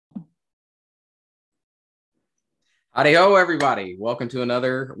Howdy ho, everybody. Welcome to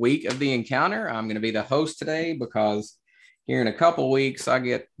another week of the encounter. I'm going to be the host today because here in a couple weeks, I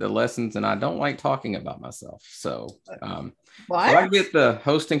get the lessons and I don't like talking about myself. So I What? get the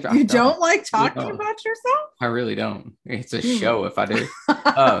hosting. I You don't. don't like Really talking don't. about yourself? I really don't. It's a Hmm. show if I do.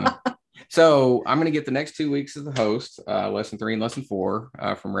 Um, so I'm going to get the next 2 weeks as the host, lesson 3 and lesson 4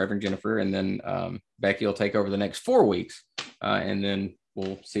 from Reverend Jennifer. And then Becky will take over the next 4 weeks. And then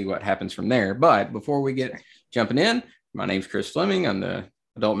we'll see what happens from there. But before we get jumping in, my name's Chris Fleming. I'm the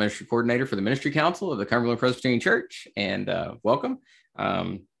adult ministry coordinator for the ministry council of the Cumberland Presbyterian Church. And welcome.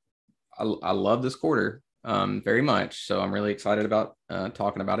 I love this quarter very much. So I'm really excited about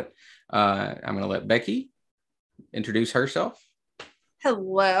talking about it. I'm going to let Becky introduce herself.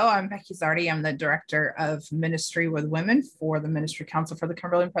 Hello, I'm Becky Zardi. I'm the director of ministry with women for the Ministry Council for the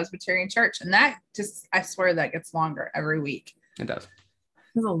Cumberland Presbyterian Church. And that just, I swear that gets longer every week. It does.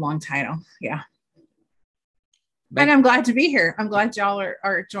 It's a long title. Yeah. Becky, and I'm glad to be here. I'm glad y'all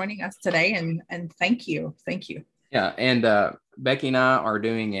are joining us today. And thank you. Thank you. Yeah. And Becky and I are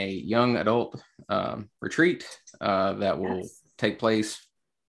doing a young adult retreat that will take place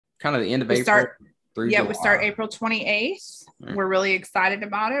kind of the end of April through July. We start April 28th. Right. We're really excited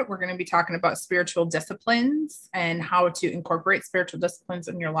about it. We're going to be talking about spiritual disciplines and how to incorporate spiritual disciplines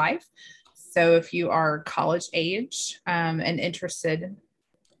in your life. So if you are college age and interested,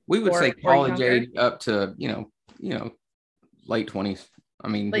 we would say college age up to, late 20s.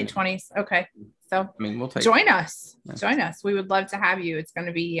 Late 20s. Okay. So we'll take join us. Yeah. Join us. We would love to have you. It's going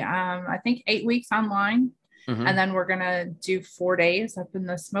to be, I think 8 weeks online. Mm-hmm. And then we're going to do 4 days up in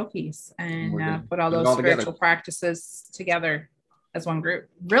the Smokies and put all those spiritual practices together as one group.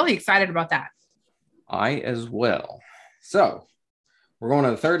 Really excited about that. I as well. So we're going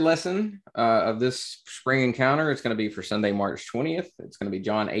to the third lesson of this spring encounter. It's going to be for Sunday, March 20th. It's going to be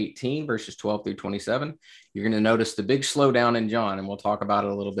John 18, verses 12 through 27. You're going to notice the big slowdown in John, and we'll talk about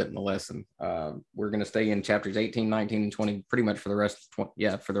it a little bit in the lesson. We're going to stay in chapters 18, 19, and 20 pretty much for the rest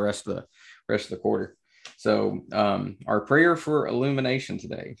of the quarter. So our prayer for illumination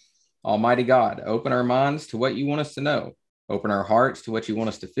today. Almighty God, open our minds to what you want us to know. Open our hearts to what you want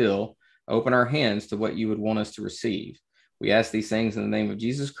us to feel. Open our hands to what you would want us to receive. We ask these things in the name of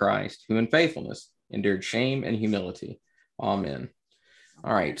Jesus Christ, who in faithfulness endured shame and humility. Amen.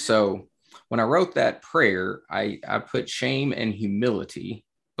 All right. So when I wrote that prayer, I put shame and humility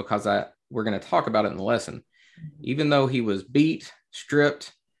because we're going to talk about it in the lesson. Even though he was beat,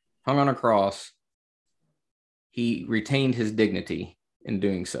 stripped, hung on a cross, he retained his dignity in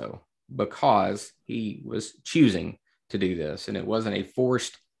doing so because he was choosing to do this, and it wasn't a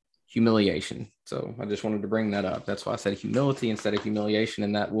forced humiliation. So I just wanted to bring that up. That's why I said humility instead of humiliation,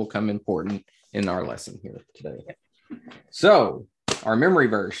 and that will come important in our lesson here today. So our memory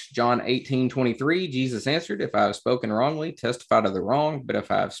verse, John 18:23, Jesus answered, if I have spoken wrongly, testify to the wrong, but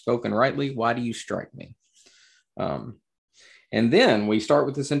if I have spoken rightly, why do you strike me? And then we start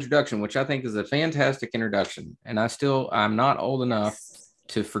with this introduction, which I think is a fantastic introduction. And I'm not old enough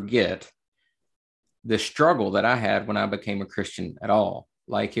to forget the struggle that I had when I became a Christian at all.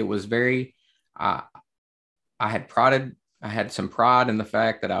 Like it was I had some pride in the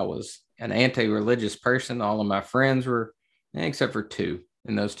fact that I was an anti-religious person. All of my friends were, except for 2,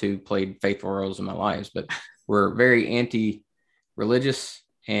 and those 2 played faithful roles in my lives, but were very anti-religious.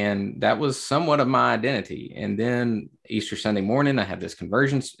 And that was somewhat of my identity. And then Easter Sunday morning, I had this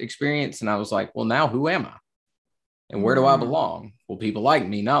conversion experience, and I was like, well, now who am I? And where do I belong? Will people like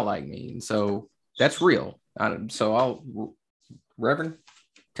me, not like me? And so that's real. Reverend,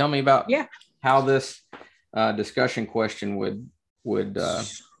 tell me about how this discussion question would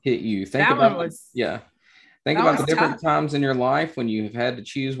hit you. Think about the different times in your life when you have had to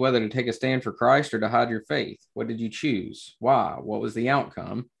choose whether to take a stand for Christ or to hide your faith. What did you choose? Why? What was the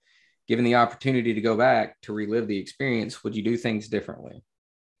outcome? Given the opportunity to go back to relive the experience, would you do things differently?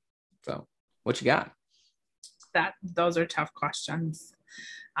 So what you got? Those are tough questions.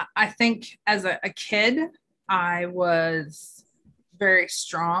 I think as a kid, I was very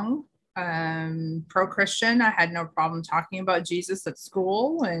strong, pro-Christian. I had no problem talking about Jesus at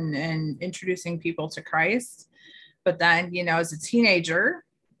school and introducing people to Christ. But then, as a teenager,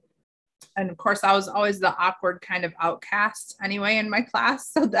 and of course, I was always the awkward kind of outcast anyway in my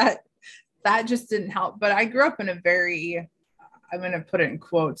class. So that just didn't help. But I grew up in a very, I'm going to put it in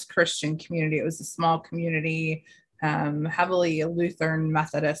quotes, Christian community. It was a small community, heavily Lutheran,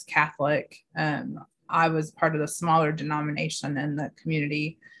 Methodist, Catholic. I was part of the smaller denomination in the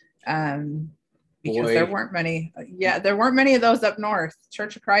community. because there weren't many. Yeah, there weren't many of those up north.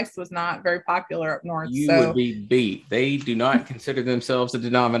 Church of Christ was not very popular up north. You would be beat. They do not consider themselves a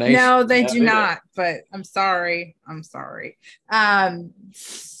denomination. No, they do not. But I'm sorry.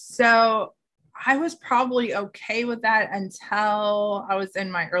 So I was probably okay with that until I was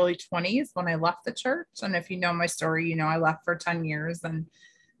in my early 20s when I left the church. And if you know my story, you know I left for 10 years and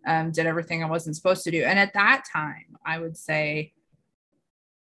did everything I wasn't supposed to do. And at that time, I would say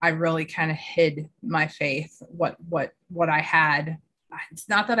I really kind of hid my faith, what I had. It's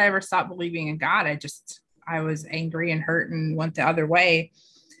not that I ever stopped believing in God. I was angry and hurt and went the other way.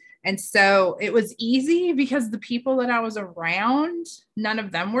 And so it was easy because the people that I was around, none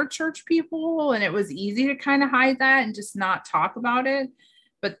of them were church people. And it was easy to kind of hide that and just not talk about it.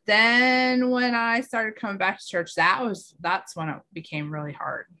 But then when I started coming back to church, that's when it became really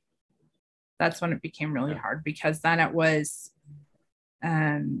hard. That's when it became really hard, because then it was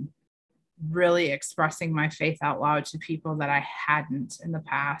really expressing my faith out loud to people that I hadn't in the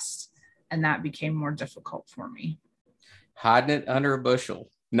past. And that became more difficult for me. Hiding it under a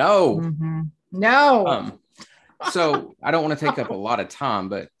bushel. No. Mm-hmm. No. So I don't want to take up a lot of time,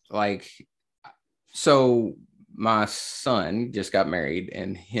 but so my son just got married,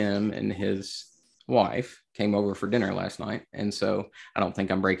 and him and his wife came over for dinner last night. And so I don't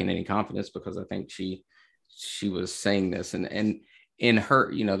think I'm breaking any confidence, because I think she was saying this, and in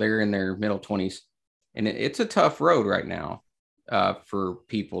her, they're in their middle 20s, and it's a tough road right now for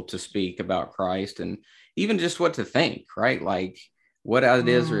people to speak about Christ, and even just what to think, right? Like what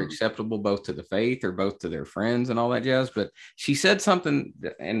ideas are acceptable both to the faith or both to their friends and all that jazz. But she said something,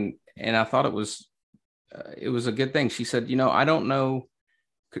 and I thought it was a good thing. She said, I don't know.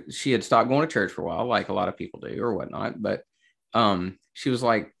 She had stopped going to church for a while, like a lot of people do or whatnot. But she was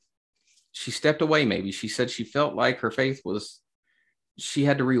like, she stepped away. Maybe she said she felt like her faith she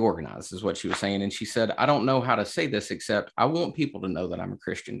had to reorganize, is what she was saying. And she said, I don't know how to say this, except I want people to know that I'm a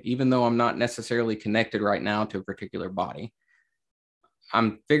Christian, even though I'm not necessarily connected right now to a particular body.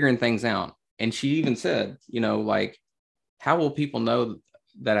 I'm figuring things out. And she even said, like, how will people know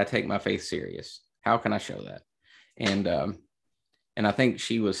that I take my faith serious? How can I show that? And I think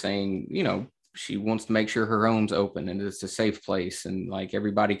she was saying, she wants to make sure her home's open and it's a safe place, and like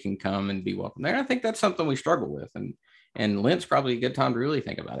everybody can come and be welcome there. I think that's something we struggle with, and Lent's probably a good time to really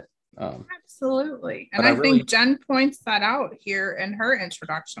think about it. Absolutely. And I think Jen points that out here in her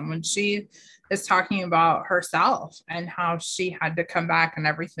introduction when she is talking about herself and how she had to come back, and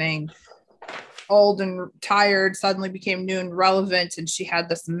everything old and tired suddenly became new and relevant. And she had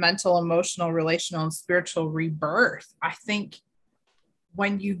this mental, emotional, relational, and spiritual rebirth. I think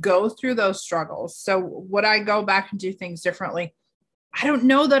when you go through those struggles, so would I go back and do things differently? I don't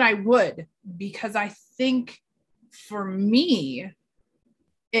know that I would, because I think for me,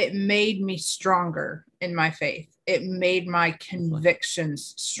 it made me stronger in my faith. It made my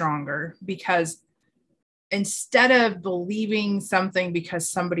convictions stronger, because instead of believing something because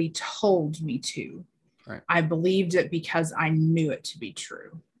somebody told me to, right, I believed it because I knew it to be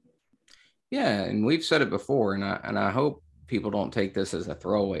true. Yeah. And we've said it before, and I hope people don't take this as a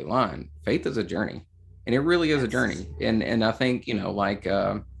throwaway line. Faith is a journey, and it really is a journey. And I think,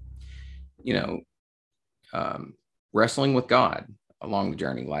 wrestling with God along the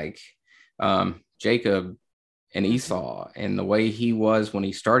journey, like Jacob and Esau, and the way he was when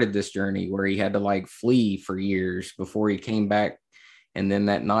he started this journey, where he had to like flee for years before he came back. And then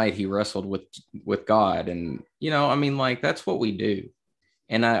that night he wrestled with God. And, like, that's what we do.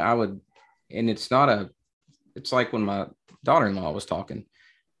 And and it's like when my daughter-in-law was talking,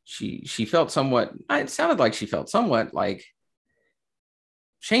 she felt somewhat, it sounded like she felt somewhat like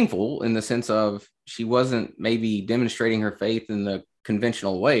shameful, in the sense of she wasn't maybe demonstrating her faith in the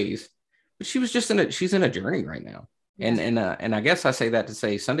conventional ways, but she was just she's in a journey right now. Yeah. And I guess I say that to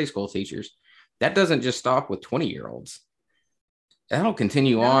say, Sunday school teachers, that doesn't just stop with 20-year-olds. That'll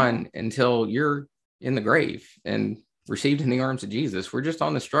continue on until you're in the grave and received in the arms of Jesus. We're just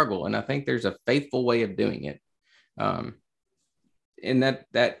on the struggle. And I think there's a faithful way of doing it. And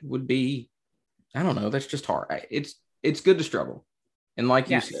that would be, I don't know, that's just hard. It's good to struggle. And like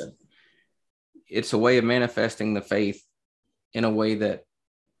you said, it's a way of manifesting the faith in a way that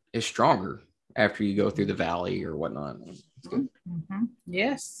is stronger after you go through the valley or whatnot. Mm-hmm.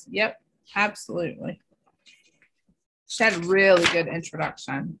 Yes. Yep. Absolutely. She had a really good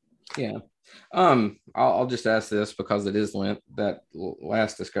introduction. Yeah. I'll just ask this because it is Lent. That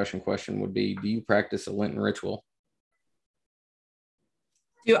last discussion question would be, do you practice a Lenten ritual?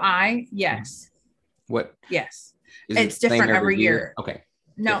 Do I? Yes. What? Yes. It's different every year. Okay.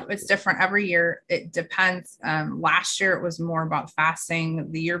 No, it's different every year. It depends. Last year it was more about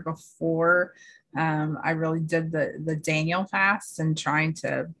fasting. The year before I really did the Daniel fast and trying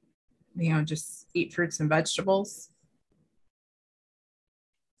to, just eat fruits and vegetables.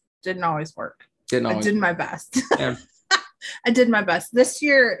 Didn't always work. Didn't I always did work. my best. Yeah. I did my best. This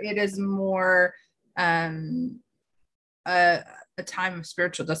year it is more a, a time of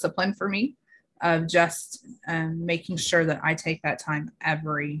spiritual discipline for me, of just making sure that I take that time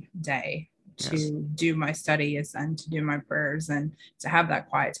every day to Yes. do my studies and to do my prayers and to have that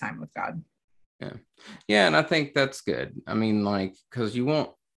quiet time with God. Yeah. Yeah. And I think that's good. I mean, like, because you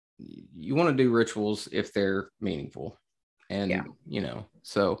want to do rituals if they're meaningful. Yeah. And,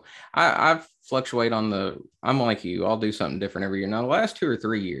 so I fluctuate I'm like you, I'll do something different every year. Now, the last 2 or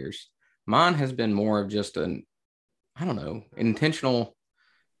 3 years, mine has been more of just I don't know, intentional,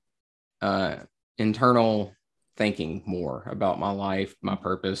 internal thinking more about my life, my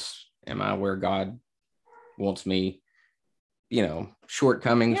purpose. Am I where God wants me?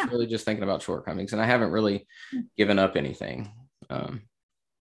 Shortcomings, Yeah. really just thinking about shortcomings. And I haven't really given up anything.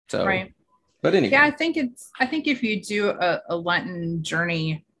 So, Right. but anyway. Yeah, I think if you do a Lenten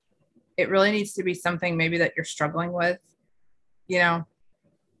journey, it really needs to be something maybe that you're struggling with.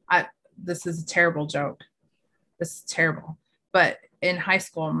 This is a terrible joke. This is terrible. But in high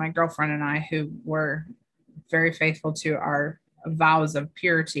school, my girlfriend and I, who were very faithful to our vows of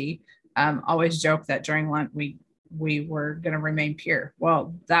purity, always joke that during Lent we were going to remain pure.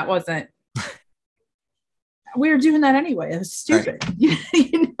 Well, that wasn't. We were doing that anyway. It was stupid,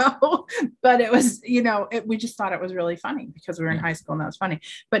 right. But it was, we just thought it was really funny because we were in high school and that was funny.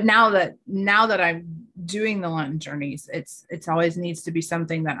 But now that I'm doing the Lenten journeys, it's always needs to be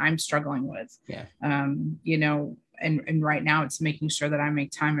something that I'm struggling with. Yeah. And right now it's making sure that I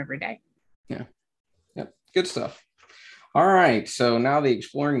make time every day. Yeah. Yep. Good stuff. All right. So now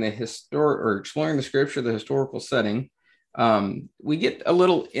exploring the scripture, the historical setting. We get a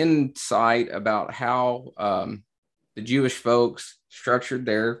little insight about how the Jewish folks structured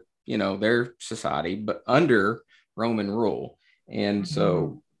their society, but under Roman rule. And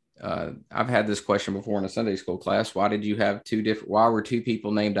so I've had this question before in a Sunday school class. Why did you have why were two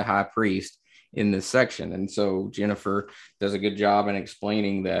people named a high priest in this section? And so Jennifer does a good job in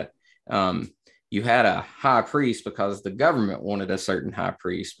explaining that you had a high priest because the government wanted a certain high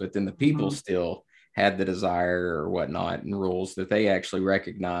priest, but then the people still had the desire or whatnot and rules that they actually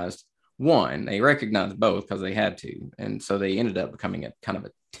recognized. They recognized both because they had to. And so they ended up becoming a kind of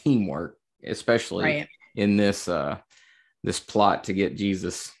a teamwork, especially in this plot to get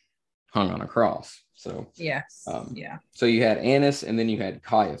Jesus hung on a cross. So, yes. So you had Annas and then you had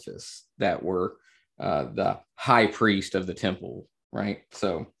Caiaphas that were the high priest of the temple, right?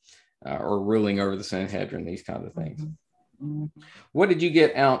 So, or ruling over the Sanhedrin, these kinds of things. What did you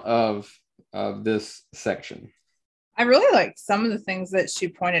get out of this section? I really liked some of the things that she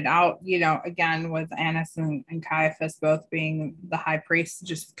pointed out, again, with Annas and Caiaphas both being the high priest,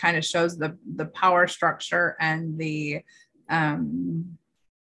 just kind of shows the power structure and the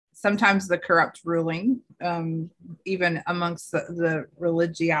sometimes the corrupt ruling, even amongst the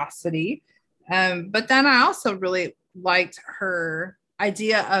religiosity. But then I also really liked her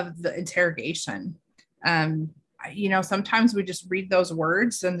idea of the interrogation. Sometimes we just read those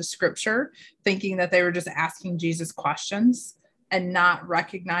words in the scripture thinking that they were just asking Jesus questions and not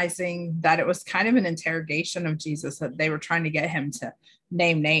recognizing that it was kind of an interrogation of Jesus, that they were trying to get him to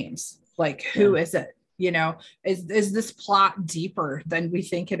name names. Like, who is it? Is this plot deeper than we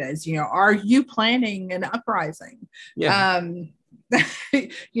think it is? Are you planning an uprising? Yeah.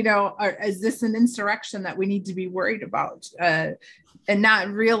 Is this an insurrection that we need to be worried about? And not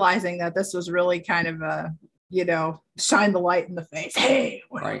realizing that this was really kind of a, shine the light in the face. Hey,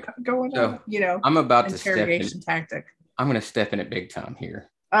 what's going on? I'm about to interrogation tactic. I'm going to step in it big time here.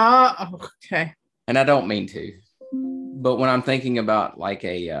 Okay. And I don't mean to, but when I'm thinking about like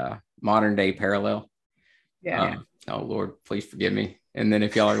a modern day parallel, oh Lord, please forgive me. And then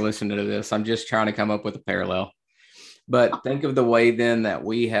if y'all are listening to this, I'm just trying to come up with a parallel. But think of the way then that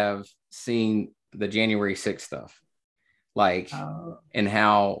we have seen the January 6th stuff, and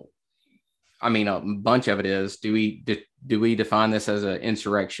how. I mean, a bunch of it is, do we define this as an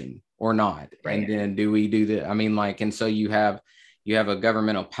insurrection or not? Right. And then do we do that? I mean, and so you have a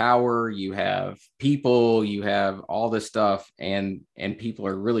governmental power, you have people, you have all this stuff, and people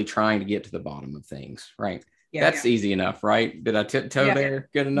are really trying to get to the bottom of things, right? That's easy enough, right? Did I tiptoe there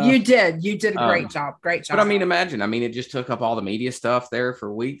good enough? You did a great job. Great job. But I mean, imagine, it just took up all the media stuff there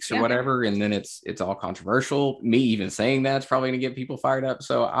for weeks or whatever. And then it's all controversial. Me even saying that's probably going to get people fired up.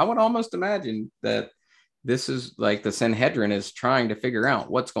 So I would almost imagine that this is like the Sanhedrin is trying to figure out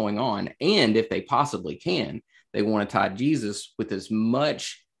what's going on. And if they possibly can, they want to tie Jesus with as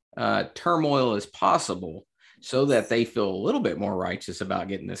much turmoil as possible so that they feel a little bit more righteous about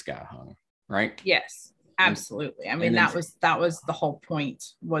getting this guy hung, right? Yes, absolutely. I mean, then, that was the whole point,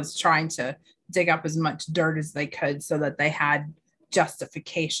 was trying to dig up as much dirt as they could so that they had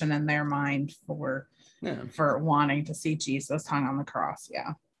justification in their mind for wanting to see Jesus hung on the cross.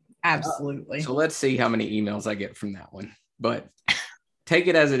 Yeah, absolutely. So let's see how many emails I get from that one. But take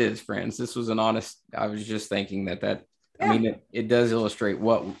it as it is, friends. This was an honest. I was just thinking that I mean, it does illustrate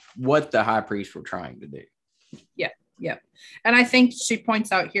what the high priests were trying to do. Yeah. And I think she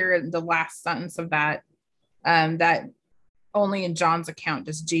points out here in the last sentence of that, that only in John's account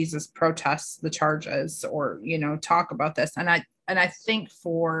does Jesus protest the charges or, talk about this. And I think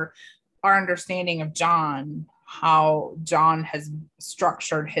for our understanding of John, how John has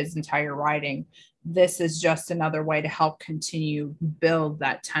structured his entire writing, this is just another way to help continue build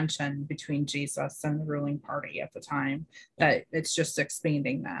that tension between Jesus and the ruling party at the time, that it's just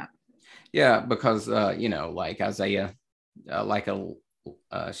expanding that. Yeah, because, like Isaiah, like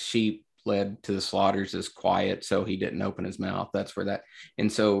a sheep led to the slaughters is quiet, so he didn't open his mouth. That's where that.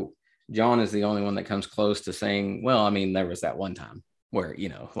 And so John is the only one that comes close to saying, well, I mean, there was that one time where,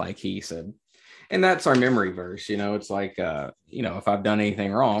 like he said, and that's our memory verse, it's like, if I've done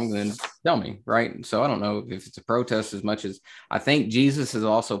anything wrong, then tell me, right? So I don't know if it's a protest as much as I think Jesus is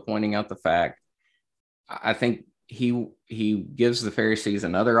also pointing out the fact, I think he gives the Pharisees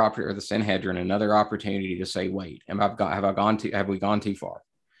or the Sanhedrin another opportunity to say, wait, have we gone too far?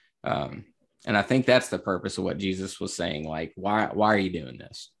 And I think that's the purpose of what Jesus was saying. Like, why are you doing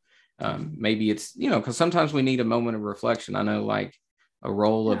this? Maybe it's, because sometimes we need a moment of reflection. I know, like, a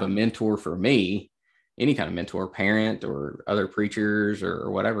role of a mentor for me, any kind of mentor, parent or other preachers or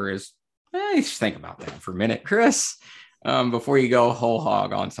whatever, is just think about that for a minute, Chris, before you go whole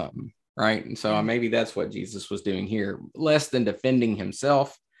hog on something, right? And so maybe that's what Jesus was doing here. Less than defending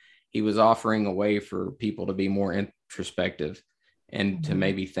himself, he was offering a way for people to be more introspective and to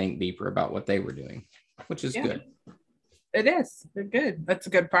maybe think deeper about what they were doing, which is good. It is. They're good. That's a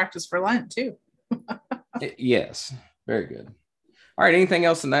good practice for Lent too. Yes, very good. All right. Anything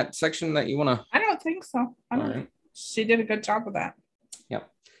else in that section that you want to? I don't think so. She did a good job of that. Yep.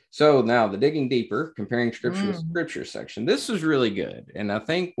 So now the digging deeper, comparing scripture with scripture section. This is really good. And I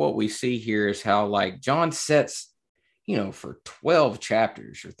think what we see here is how, like, John sets, for 12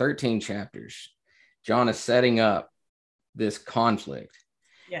 chapters or 13 chapters, John is setting up this conflict.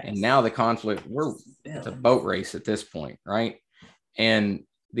 Yes. And now the conflict, it's a boat race at this point, right? And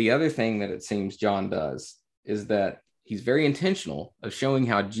the other thing that it seems John does is that he's very intentional of showing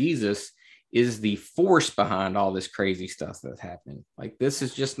how Jesus is the force behind all this crazy stuff that's happening. Like, this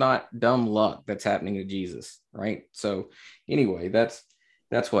is just not dumb luck that's happening to Jesus, right? So anyway, that's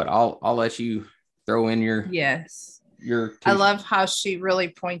what I'll let you throw in your I love how she really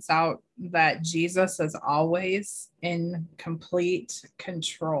points out that Jesus is always in complete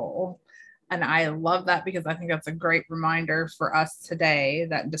control. And I love that, because I think that's a great reminder for us today,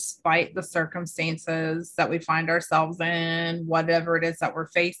 that despite the circumstances that we find ourselves in, whatever it is that we're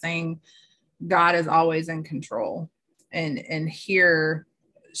facing, God is always in control. And here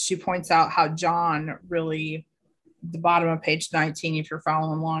she points out how John really, the bottom of page 19, if you're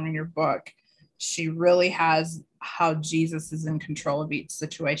following along in your book, she really has how Jesus is in control of each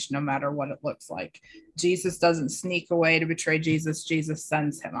situation, no matter what it looks like. Jesus doesn't sneak away to betray Jesus. Jesus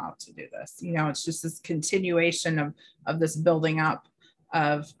sends him out to do this. It's just this continuation of this building up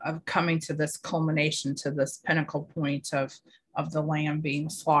of coming to this culmination, to this pinnacle point of the lamb being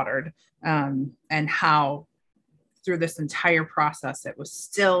slaughtered, and how through this entire process, it was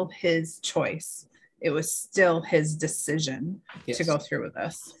still his choice. It was still his decision to go through with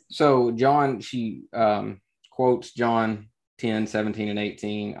this. So she quotes John 10, 17, and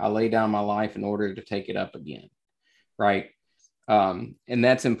 18. I lay down my life in order to take it up again. Right. And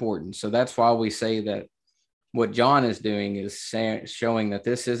that's important. So that's why we say that what John is doing is showing that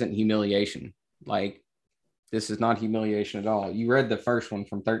this isn't humiliation. Like, this is not humiliation at all. You read the first one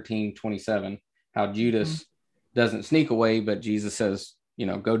from 13:27, how Judas doesn't sneak away, but Jesus says,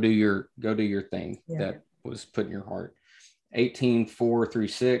 go do your thing that was put in your heart.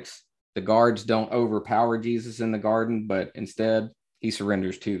 18:4-6, the guards don't overpower Jesus in the garden, but instead he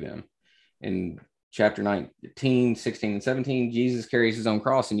surrenders to them. In chapter 19, 16, and 17, Jesus carries his own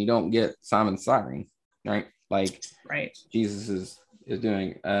cross, and you don't get Simon's siren, right? Like, Jesus is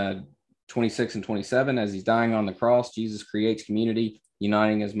doing 26 and 27, as he's dying on the cross, Jesus creates community,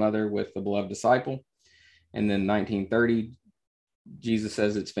 uniting his mother with the beloved disciple. And then 19:30, Jesus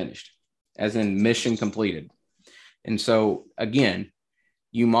says it's finished, as in mission completed. And so again,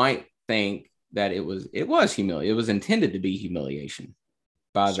 you might think that it was intended to be humiliation,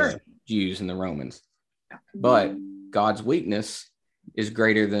 by Sure. the Jews and the Romans. But God's weakness is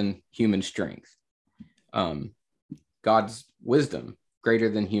greater than human strength. God's wisdom greater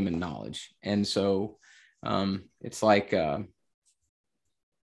than human knowledge. And so it's like it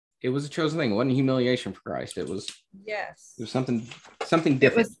was a chosen thing. It wasn't humiliation for Christ. It was something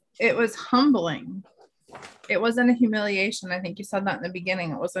different. It was humbling. It wasn't a humiliation. I think you said that in the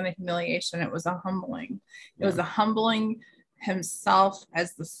beginning. It wasn't a humiliation. It was a humbling. It was a humbling himself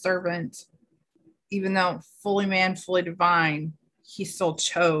as the servant, even though fully man, fully divine, he still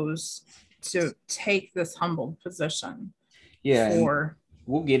chose to take this humbled position. Yeah.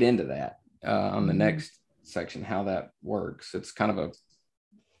 We'll get into that on the next section, how that works. It's kind of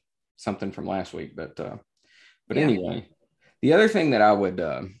something from last week, but anyway, the other thing that I would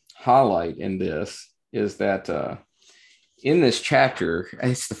highlight in this is that in this chapter,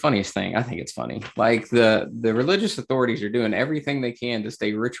 it's the funniest thing. I think it's funny. Like the religious authorities are doing everything they can to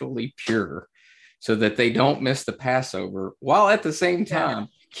stay ritually pure so that they don't miss the Passover, while at the same time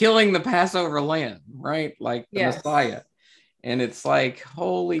killing the Passover lamb, right? Like the Messiah. And it's like,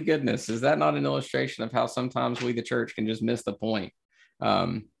 holy goodness, is that not an illustration of how sometimes we, the church, can just miss the point?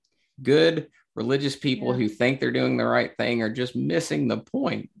 Good religious people who think they're doing the right thing are just missing the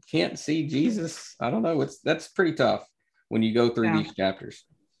point. Can't see Jesus. I don't know. That's pretty tough when you go through these chapters.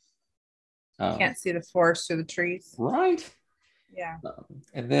 Can't see the forest through the trees. Right. Yeah.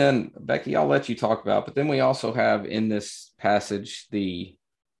 And then, Becky, I'll let you talk about, but then we also have in this passage the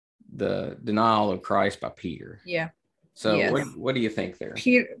denial of Christ by Peter. Yeah. So what do you think there?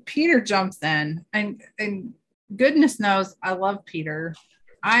 Peter jumps in, and goodness knows I love Peter.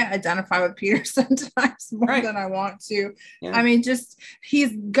 I identify with Peter sometimes more than I want to. Yeah. I mean, just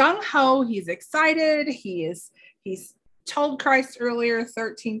he's gung-ho, he's excited, he's told Christ earlier,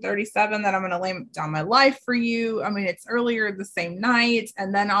 13:37, that I'm going to lay down my life for you. I mean, it's earlier the same night,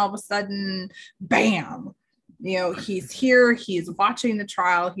 and then all of a sudden, bam, he's here, he's watching the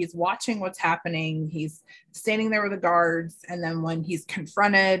trial, he's watching what's happening, he's standing there with the guards, and then when he's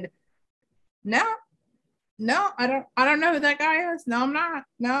confronted, no, I don't know who that guy is. No, I'm not.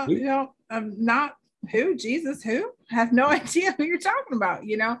 No, I'm not. Who? Jesus? Who? I have no idea who you're talking about.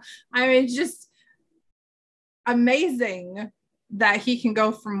 I mean, it's just amazing that he can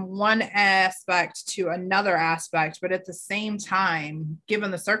go from one aspect to another aspect, but at the same time,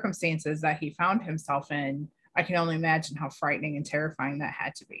 given the circumstances that he found himself in, I can only imagine how frightening and terrifying that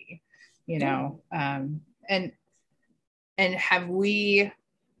had to be, and have we,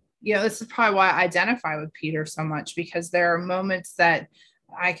 this is probably why I identify with Peter so much, because there are moments that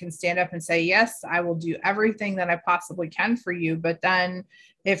I can stand up and say, yes, I will do everything that I possibly can for you. But then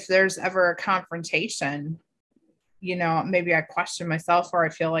if there's ever a confrontation, maybe I question myself, or I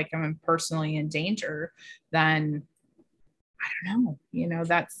feel like I'm personally in danger, then I don't know,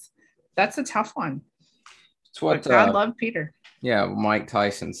 that's a tough one. It's what God loved Peter. Yeah, Mike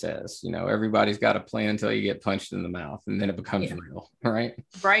Tyson says, everybody's got a plan until you get punched in the mouth, and then it becomes real, right?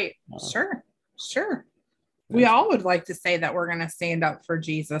 Right. Sure. We all would like to say that we're going to stand up for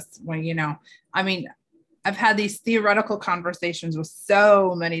Jesus when, I mean, I've had these theoretical conversations with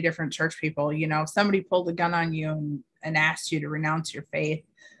so many different church people. If somebody pulled a gun on you and asked you to renounce your faith,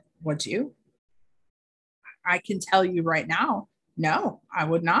 would you? I can tell you right now, no, I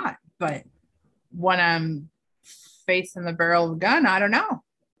would not. But when I'm facing the barrel of a gun, I don't know.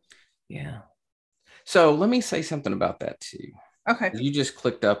 Yeah. So let me say something about that too. Okay. You just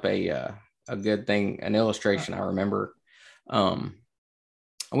clicked up a good thing, an illustration. I remember I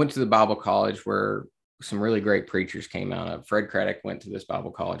went to the Bible college where some really great preachers came out of. Fred Craddock went to this Bible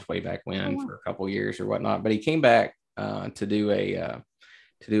college way back when for a couple of years or whatnot, but he came back to do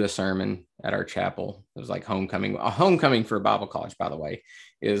a sermon at our chapel. It was like homecoming. A homecoming for a Bible college, by the way,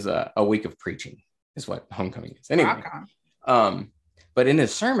 is a week of preaching. Is what homecoming is. Anyway, but in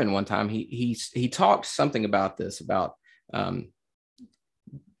his sermon one time, he talked something about this, about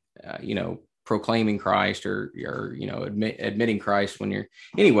proclaiming Christ or admitting Christ when you're.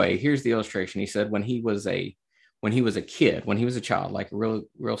 Anyway, here's the illustration. He said when he was a child, like a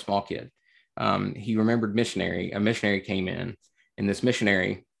real small kid, he remembered a missionary came in, and this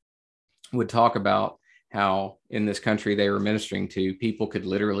missionary would talk about how in this country they were ministering to, people could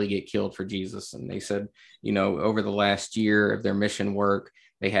literally get killed for Jesus. And they said, over the last year of their mission work,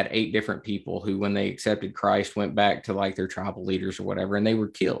 they had 8 different people who, when they accepted Christ, went back to like their tribal leaders or whatever, and they were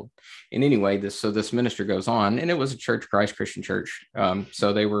killed. And anyway, this minister goes on, and it was a church, Christ Christian Church.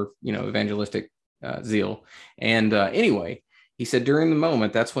 So they were, evangelistic zeal. And anyway, he said during the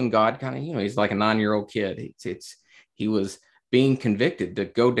moment, that's when God kind of, he's like a 9-year-old kid. He was being convicted to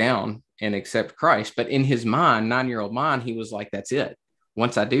go down and accept Christ. But in his mind, 9-year-old mind, he was like, that's it.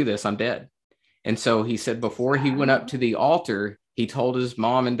 once I do this, I'm dead. And so he said before he went up to the altar, he told his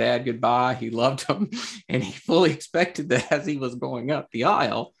mom and dad goodbye. He loved them, and he fully expected that as he was going up the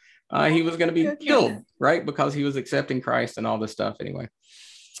aisle, he was going to be killed, right? Because he was accepting Christ and all this stuff anyway.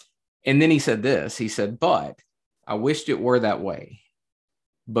 And then he said this, he said, but I wished it were that way,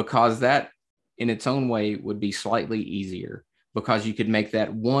 because that in its own way would be slightly easier, because you could make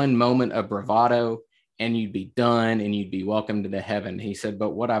that one moment of bravado and you'd be done and you'd be welcomed into heaven. He said,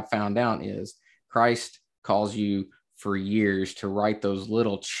 but what I've found out is Christ calls you for years to write those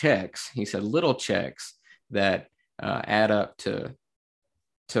little checks. He said, little checks that add up to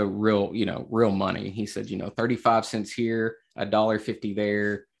real, real money. He said, 35 cents here, $1.50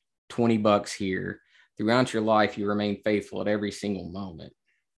 there, $20 here. Throughout your life, you remain faithful at every single moment.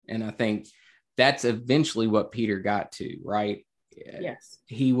 And I think that's eventually what Peter got to, right? Yes.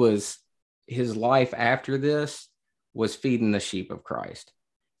 His life after this was feeding the sheep of Christ.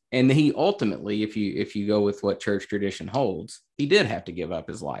 And he ultimately, if you go with what church tradition holds, he did have to give up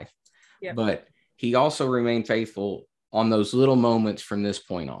his life. Yep. But he also remained faithful on those little moments from this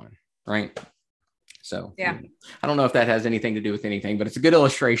point on, right? So yeah, I don't know if that has anything to do with anything, but it's a good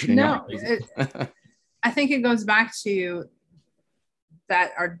illustration. No, I think it goes back to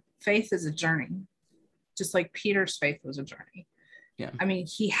that our faith is a journey, just like Peter's faith was a journey. Yeah. I mean,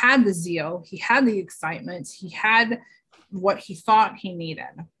 he had the zeal, he had the excitement, he had what he thought he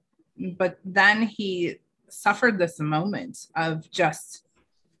needed, but then he suffered this moment of just,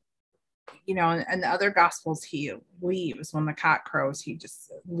 in the other gospels, he weeps when the cock crows. He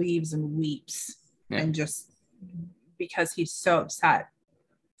just leaves and weeps, and just because he's so upset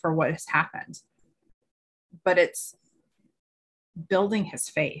for what has happened. But it's building his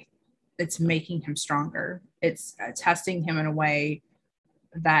faith. It's making him stronger. It's testing him in a way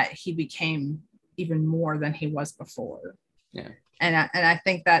that he became even more than he was before. Yeah. And I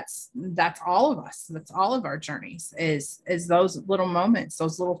think that's all of us. That's all of our journeys is those little moments,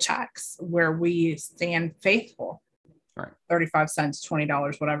 those little checks where we stand faithful. Right. 35 cents,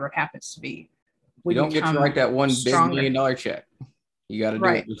 $20, whatever it happens to be. We don't get to write that one big $1 million check. You got to do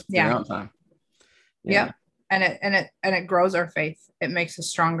it just throughout time. Yeah. And it grows our faith. It makes us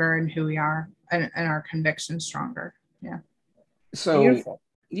stronger in who we are and our convictions stronger. Yeah. So beautiful.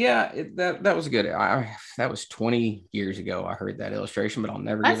 Yeah, that was good. That was 20 years ago. I heard that illustration, but I'll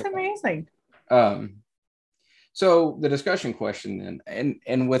never. That's amazing. So the discussion question then,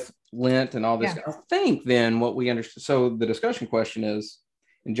 and with Lent and all this, I think then what we understand. So the discussion question is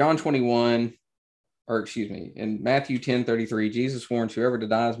in John 21, in Matthew 10:33, Jesus warns, whoever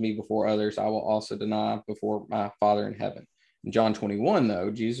denies me before others, I will also deny before my Father in heaven. In John 21,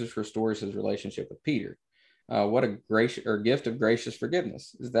 though, Jesus restores his relationship with Peter. What a gracious or gift of gracious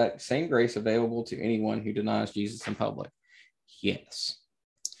forgiveness. Is that same grace available to anyone who denies Jesus in public? Yes.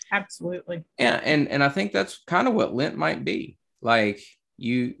 Absolutely. Yeah, and I think that's kind of what Lent might be. Like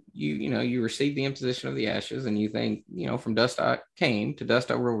you receive the imposition of the ashes, and you think, from dust I came, to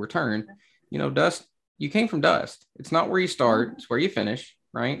dust I will return. Dust, you came from dust. It's not where you start, it's where you finish,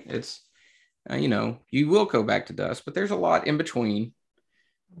 right? It's you will go back to dust, but there's a lot in between,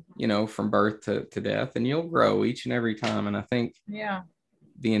 from birth to death, and you'll grow each and every time. And I think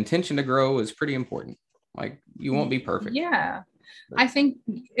the intention to grow is pretty important. Like you won't be perfect. Yeah. I think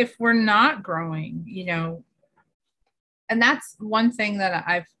if we're not growing, and that's one thing that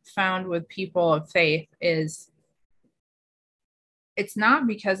I've found with people of faith is it's not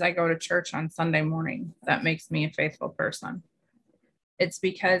because I go to church on Sunday morning that makes me a faithful person. It's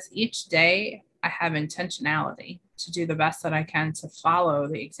because each day I have intentionality to do the best that I can to follow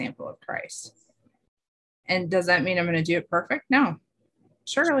the example of Christ. And does that mean I'm going to do it perfect? No,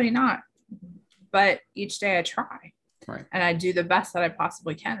 surely not. But each day I try. Right. And I do the best that I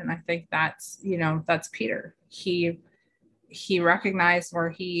possibly can. And I think that's Peter. He recognized where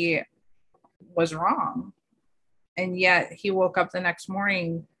he was wrong. And yet he woke up the next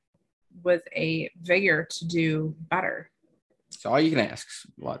morning with a vigor to do better. It's all you can ask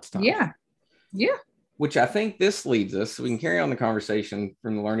lots of times. Yeah. Yeah. Which I think this leads us, so we can carry on the conversation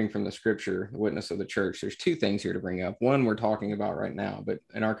from the learning from the scripture, the witness of the church. There's two things here to bring up. One we're talking about right now, but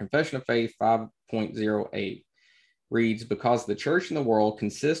in our Confession of Faith 5.08 reads, because the church in the world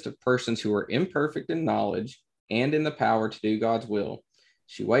consists of persons who are imperfect in knowledge and in the power to do God's will,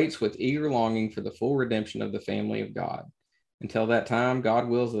 she waits with eager longing for the full redemption of the family of God. Until that time, God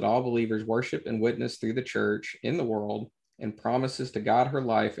wills that all believers worship and witness through the church in the world and promises to guide her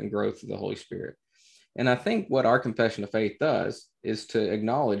life and growth through the Holy Spirit. And I think what our Confession of Faith does is to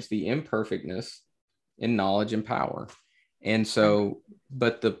acknowledge the imperfectness in knowledge and power. And so,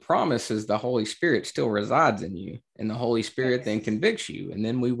 but the promise is the Holy Spirit still resides in you, and the Holy Spirit then convicts you, and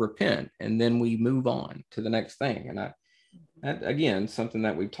then we repent, and then we move on to the next thing. And that, again, something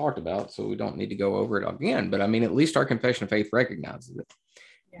that we've talked about, so we don't need to go over it again. But I mean, at least our confession of faith recognizes it.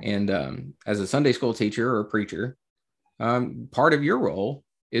 Yeah. And as a Sunday school teacher or a preacher, part of your role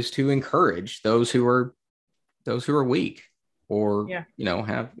is to encourage those who are weak, or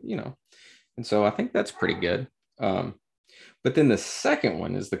have. And so I think that's pretty good. But then the second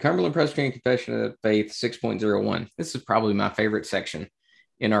one is the Cumberland Presbyterian Confession of Faith 6.01. This is probably my favorite section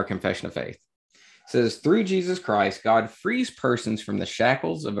in our Confession of Faith. It says, through Jesus Christ, God frees persons from the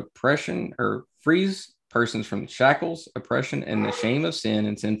shackles of oppression, or frees persons from shackles, oppression, and the shame of sin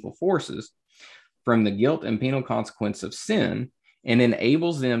and sinful forces, from the guilt and penal consequence of sin, and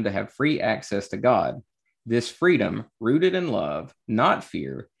enables them to have free access to God. This freedom, rooted in love, not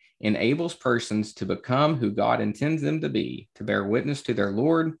fear, enables persons to become who God intends them to be, to bear witness to their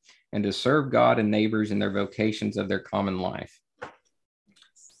Lord, and to serve God and neighbors in their vocations of their common life.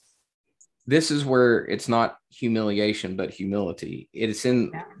 This is where it's not humiliation, but humility. It's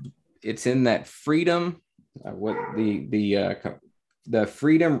in that freedom, the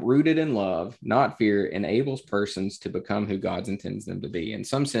freedom rooted in love, not fear, enables persons to become who God intends them to be. In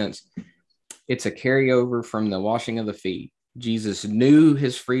some sense, it's a carryover from the washing of the feet. Jesus knew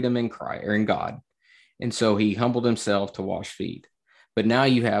his freedom in Christ, or in God, and so he humbled himself to wash feet. But now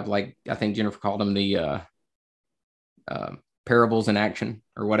you have, like, I think Jennifer called them the parables in action,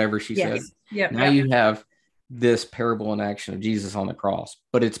 or whatever she said. Now you have this parable in action of Jesus on the cross,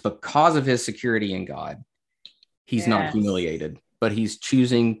 but it's because of his security in God. He's not humiliated, but he's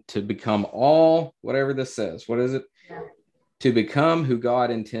choosing to become all, whatever this says. What is it? To become who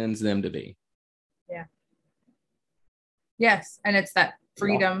God intends them to be. Yeah. Yes. And it's that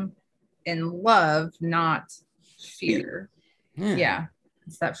freedom in love, not fear. Yeah.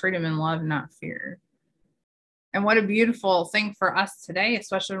 It's that freedom in love, not fear. And what a beautiful thing for us today,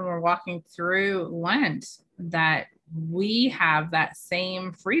 especially when we're walking through Lent, that we have that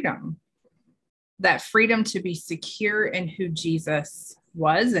same freedom, that freedom to be secure in who Jesus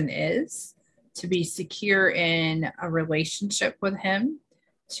was and is, to be secure in a relationship with him,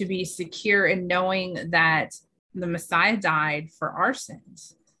 to be secure in knowing that the Messiah died for our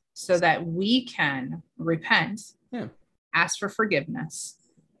sins so that we can repent, ask for forgiveness,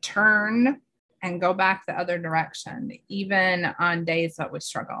 turn and go back the other direction, even on days that we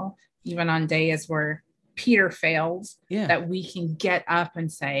struggle, even on days where Peter failed, that we can get up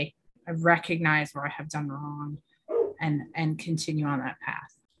and say, I recognize where I have done wrong, and continue on that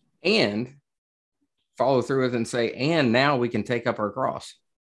path. And follow through with and say, and now we can take up our cross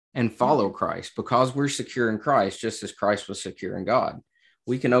and follow Christ, because we're secure in Christ, just as Christ was secure in God.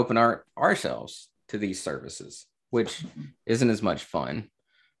 We can open ourselves to these services, which isn't as much fun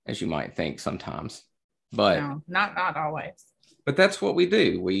as you might think sometimes, but no, not always. But that's what we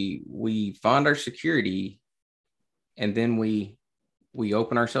do. We find our security, and then we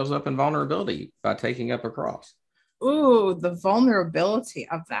open ourselves up in vulnerability by taking up a cross. Ooh, the vulnerability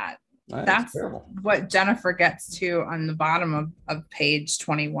of that. That's terrible. What Jennifer gets to on the bottom of page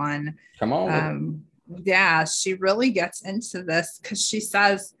 21. Come on. She really gets into this, because she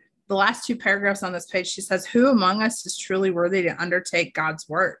says, the last two paragraphs on this page, she says, who among us is truly worthy to undertake God's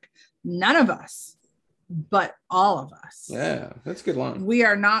work? None of us, but all of us. Yeah, that's a good line. We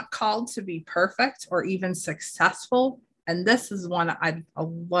are not called to be perfect or even successful. And this is one I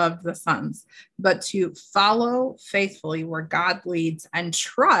love the sentence, but to follow faithfully where God leads and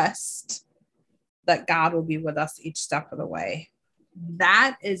trust that God will be with us each step of the way.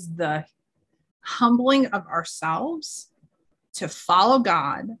 That is the humbling of ourselves to follow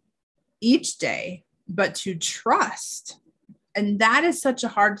God each day, but to trust. And that is such a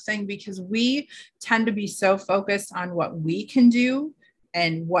hard thing, because we tend to be so focused on what we can do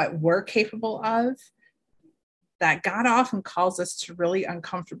and what we're capable of, that God often calls us to really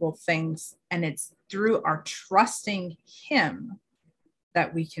uncomfortable things. And it's through our trusting him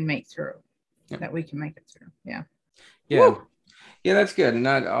that we can make it through. Yeah. Woo! Yeah, that's good. And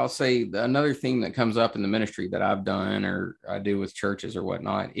I'll say another thing that comes up in the ministry that I've done, or I do with churches or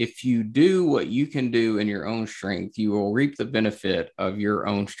whatnot. If you do what you can do in your own strength, you will reap the benefit of your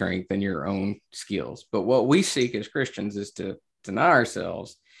own strength and your own skills. But what we seek as Christians is to deny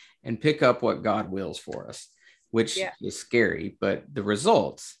ourselves and pick up what God wills for us, which is scary, but the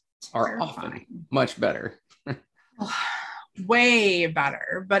results are often much better. Way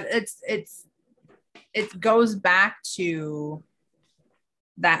better. But it goes back to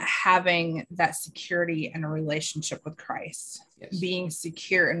that having that security and a relationship with Christ, being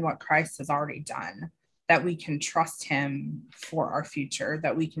secure in what Christ has already done, that we can trust him for our future,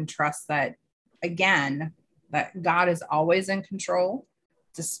 that we can trust that, again, that God is always in control,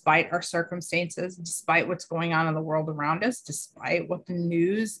 despite our circumstances, despite what's going on in the world around us, despite what the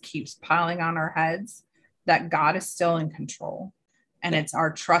news keeps piling on our heads, that God is still in control. And it's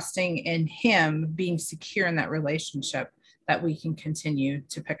our trusting in him, being secure in that relationship, that we can continue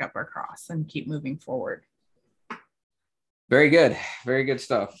to pick up our cross and keep moving forward. Very good. Very good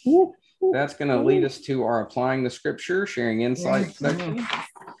stuff. That's going to lead us to our applying the scripture, sharing insight section.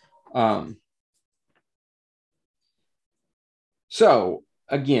 So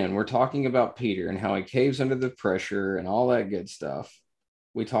again, we're talking about Peter and how he caves under the pressure and all that good stuff.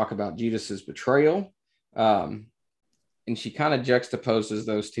 We talk about Judas's betrayal. And she kind of juxtaposes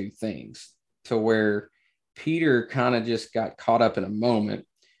those two things to where Peter kind of just got caught up in a moment.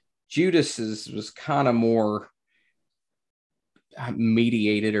 Judas's was kind of more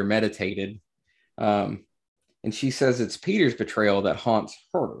mediated or meditated. And she says it's Peter's betrayal that haunts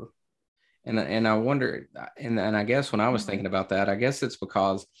her. And I wonder, and I guess when I was thinking about that, I guess it's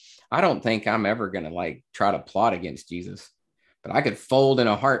because I don't think I'm ever going to like try to plot against Jesus, but I could fold in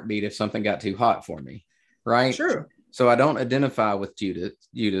a heartbeat if something got too hot for me. Right. True. So I don't identify with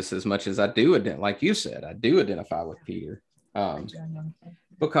Judas as much as I do, like you said, I do identify with Peter.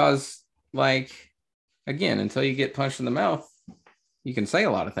 Because, like, again, until you get punched in the mouth, you can say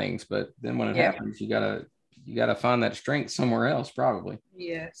a lot of things, but then when it happens, you gotta find that strength somewhere else, probably.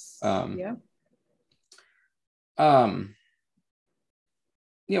 Yes. Yeah,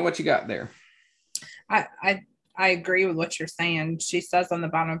 what you got there? I agree with what you're saying. She says on the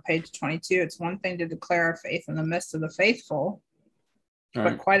bottom of page 22, it's one thing to declare our faith in the midst of the faithful,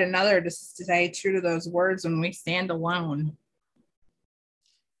 but quite another to stay true to those words when we stand alone.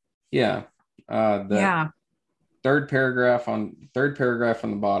 Yeah. Third paragraph on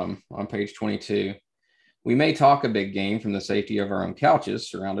the bottom on page 22. We may talk a big game from the safety of our own couches,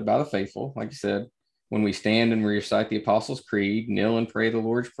 surrounded by the faithful. Like you said, when we stand and we recite the Apostles' Creed, kneel and pray the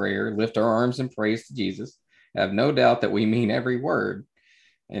Lord's Prayer, lift our arms in praise to Jesus, I have no doubt that we mean every word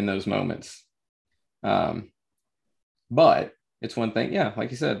in those moments. But it's one thing, like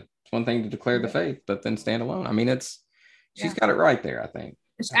you said, it's one thing to declare the faith, but then stand alone. I mean, she's got it right there, I think.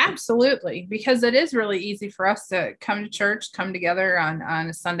 Absolutely, because it is really easy for us to come to church, come together on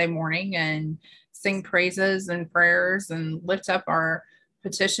a Sunday morning and sing praises and prayers and lift up our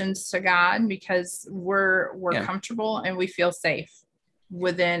petitions to God because we're comfortable and we feel safe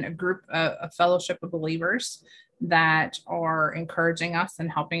within a group, a fellowship of believers that are encouraging us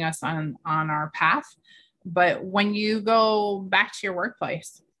and helping us on our path. But when you go back to your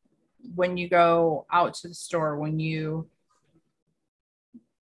workplace, when you go out to the store, when you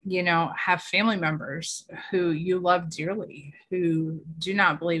have family members who you love dearly, who do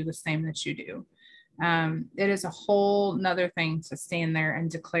not believe the same that you do, it is a whole nother thing to stand there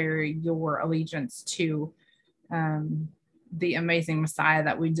and declare your allegiance to the amazing Messiah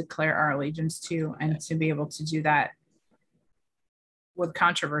that we declare our allegiance to, and to be able to do that with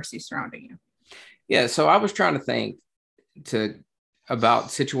controversy surrounding you. Yeah. So I was trying to think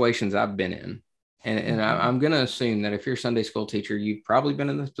about situations I've been in. And I'm going to assume that if you're a Sunday school teacher, you've probably been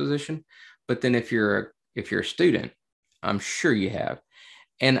in this position. But then if you're a student, I'm sure you have.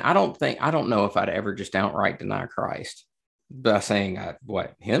 And I don't know if I'd ever just outright deny Christ by saying,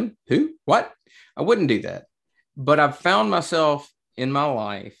 him? Who? What? I wouldn't do that. But I've found myself in my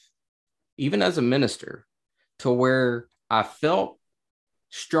life, even as a minister, to where I felt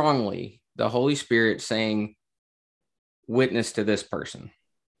strongly the Holy Spirit saying, witness to this person.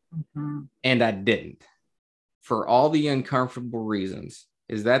 Mm-hmm. And I didn't, for all the uncomfortable reasons.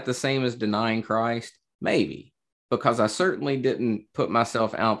 Is that the same as denying Christ? Maybe, because I certainly didn't put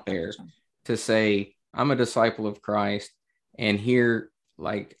myself out there to say I'm a disciple of Christ, and here,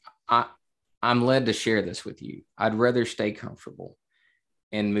 like, I'm led to share this with you. I'd rather stay comfortable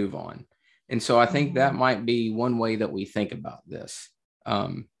and move on. And so I think that might be one way that we think about this.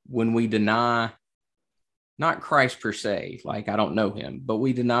 When we deny, not Christ per se, like I don't know him, but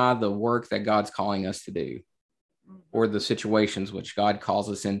we deny the work that God's calling us to do, or the situations which God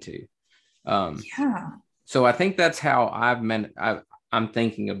calls us into. So I think that's how I'm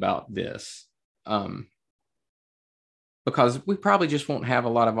thinking about this. Because we probably just won't have a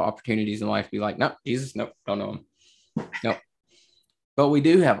lot of opportunities in life to be like, no, Jesus, no, don't know him. No. But we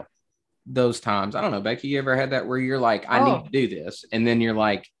do have those times. I don't know, Becky, you ever had that where you're like, I need to do this. And then you're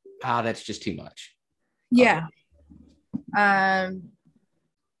like, that's just too much. Yeah. As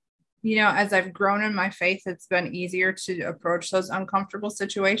I've grown in my faith, it's been easier to approach those uncomfortable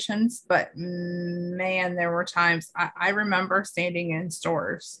situations. But man, there were times I remember standing in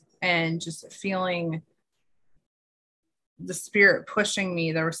stores and just feeling the spirit pushing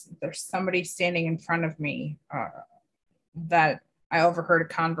me. There's somebody standing in front of me that I overheard a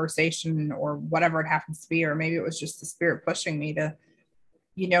conversation or whatever it happens to be, or maybe it was just the spirit pushing me to,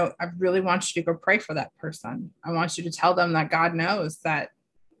 I really want you to go pray for that person. I want you to tell them that God knows, that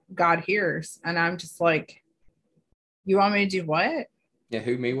God hears. And I'm just like, you want me to do what? Yeah,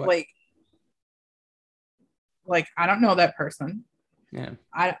 who, me, what? Like I don't know that person. Yeah.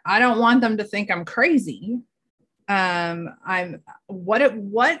 I don't want them to think I'm crazy. What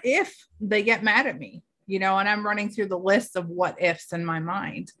if they get mad at me? And I'm running through the list of what ifs in my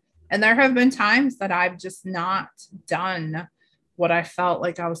mind. And there have been times that I've just not done what I felt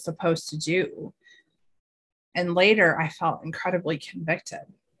like I was supposed to do. And later I felt incredibly convicted.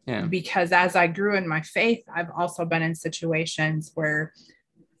 Yeah. Because as I grew in my faith, I've also been in situations where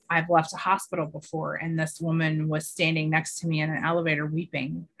I've left a hospital before, and this woman was standing next to me in an elevator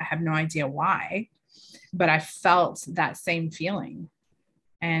weeping. I have no idea why, but I felt that same feeling.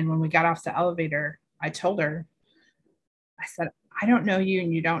 And when we got off the elevator, I told her, I said, I don't know you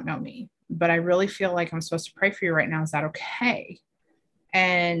and you don't know me, but I really feel like I'm supposed to pray for you right now. Is that okay?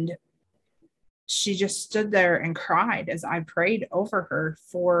 And she just stood there and cried as I prayed over her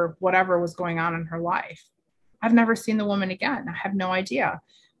for whatever was going on in her life. I've never seen the woman again. I have no idea.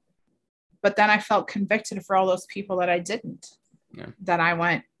 But then I felt convicted for all those people that I didn't. Yeah. That I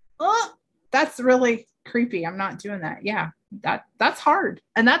went, oh, that's really creepy. I'm not doing that. Yeah, that's hard.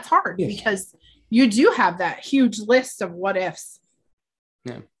 And that's hard because you do have that huge list of what ifs.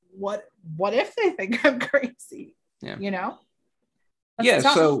 Yeah. What if they think I'm crazy? Yeah. That's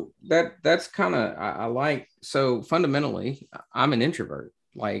tough. So that's kind of I like. So fundamentally, I'm an introvert,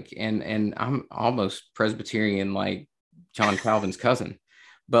 like, and I'm almost Presbyterian, like John Calvin's cousin,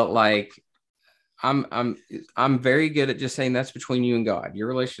 but like I'm very good at just saying that's between you and God. Your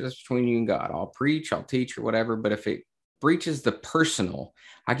relationship is between you and God. I'll preach, I'll teach, or whatever. But if it breaches the personal,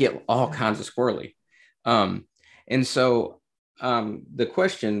 I get all kinds of squirrely. And so the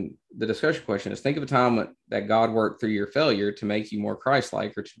discussion question is: think of a time that God worked through your failure to make you more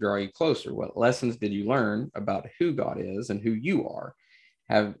Christ-like or to draw you closer. What lessons did you learn about who God is and who you are?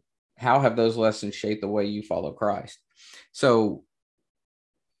 How have those lessons shaped the way you follow Christ? So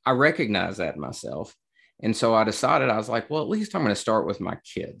I recognize that in myself. And so I decided, I was like, well, at least I'm going to start with my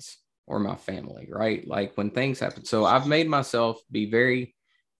kids or my family, right? Like when things happen. So I've made myself be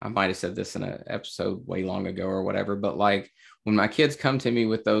I might have said this in an episode way long ago or whatever, but like when my kids come to me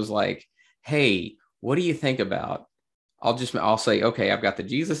with those, like, hey, what do you think about? I'll say, okay, I've got the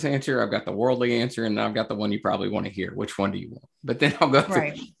Jesus answer, I've got the worldly answer, and I've got the one you probably want to hear. Which one do you want? But then I'll go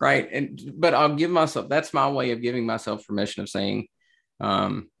through, right. But I'll give myself, that's my way of giving myself permission of saying,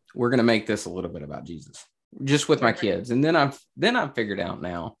 we're going to make this a little bit about Jesus just with my kids. And then I've figured out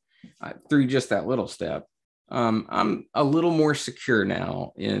now through just that little step, I'm a little more secure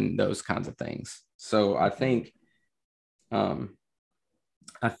now in those kinds of things. So I think I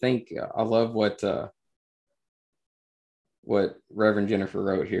love what Reverend Jennifer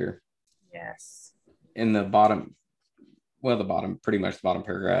wrote here. Yes. In the bottom, pretty much the bottom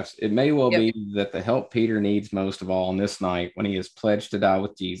paragraphs. It may well be that the help Peter needs most of all on this night, when he is pledged to die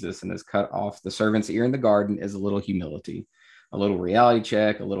with Jesus and has cut off the servant's ear in the garden, is a little humility, a little reality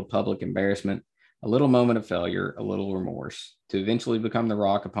check, a little public embarrassment, a little moment of failure, a little remorse. To eventually become the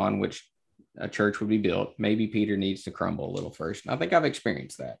rock upon which a church would be built, maybe Peter needs to crumble a little first. And I think I've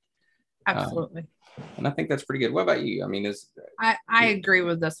experienced that. Absolutely. And I think that's pretty good. What about you? I mean, I agree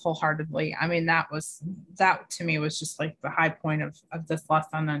with this wholeheartedly. I mean, that to me was just like the high point of this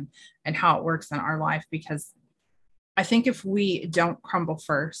lesson and how it works in our life, because I think if we don't crumble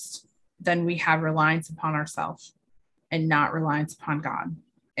first, then we have reliance upon ourselves and not reliance upon God.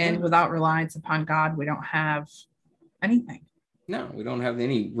 And without reliance upon God, we don't have anything. No, we don't have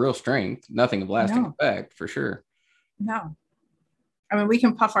any real strength, nothing of lasting effect, for sure. No. I mean, we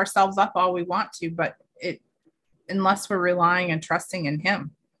can puff ourselves up all we want to, but unless we're relying and trusting in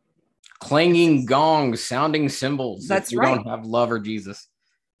him. Clanging gongs, sounding cymbals. That's if you don't have love or Jesus.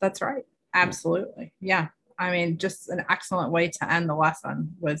 That's right. Absolutely. Yeah. I mean, just an excellent way to end the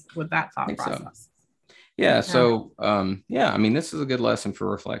lesson with that thought process. So. Yeah. So, I mean, this is a good lesson for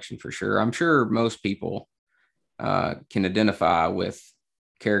reflection for sure. I'm sure most people can identify with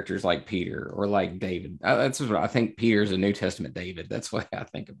characters like Peter or like David. That's what I think. Peter's a New Testament David. That's what I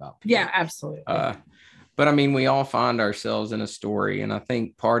think about Peter. Yeah, absolutely. But I mean, we all find ourselves in a story. And I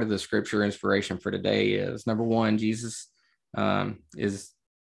think part of the scripture inspiration for today is, number one, Jesus is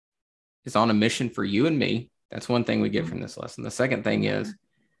on a mission for you and me. That's one thing we get from this lesson. The second thing is,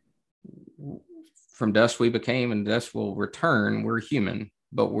 from dust we became and dust will return. We're human,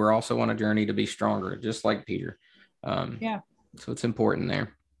 but we're also on a journey to be stronger, just like Peter. Yeah. So it's important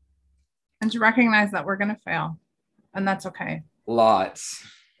there. And to recognize that we're going to fail, and that's okay. Lots.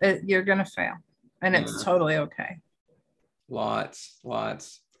 You're going to fail, and it's totally okay. Lots.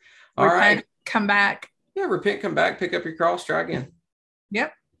 All right. Come back. Yeah, repent, come back, pick up your cross, try again.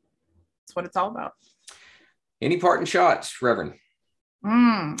 Yep. That's what it's all about. Any parting shots, Reverend?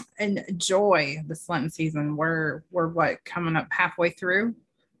 Enjoy this Lenten season. We're what, coming up halfway through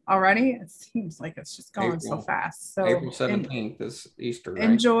already? It seems like it's just going so fast. So April 17th is Easter, right?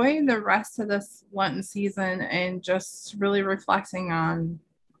 Enjoy the rest of this Lenten season and just really reflecting on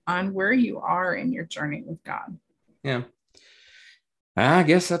where you are in your journey with God. Yeah. I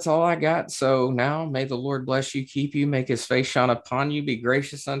guess that's all I got. So now may the Lord bless you, keep you, make his face shine upon you, be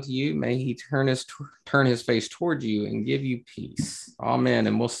gracious unto you. May he turn his face toward you and give you peace. Amen.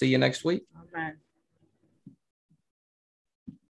 And we'll see you next week. Amen.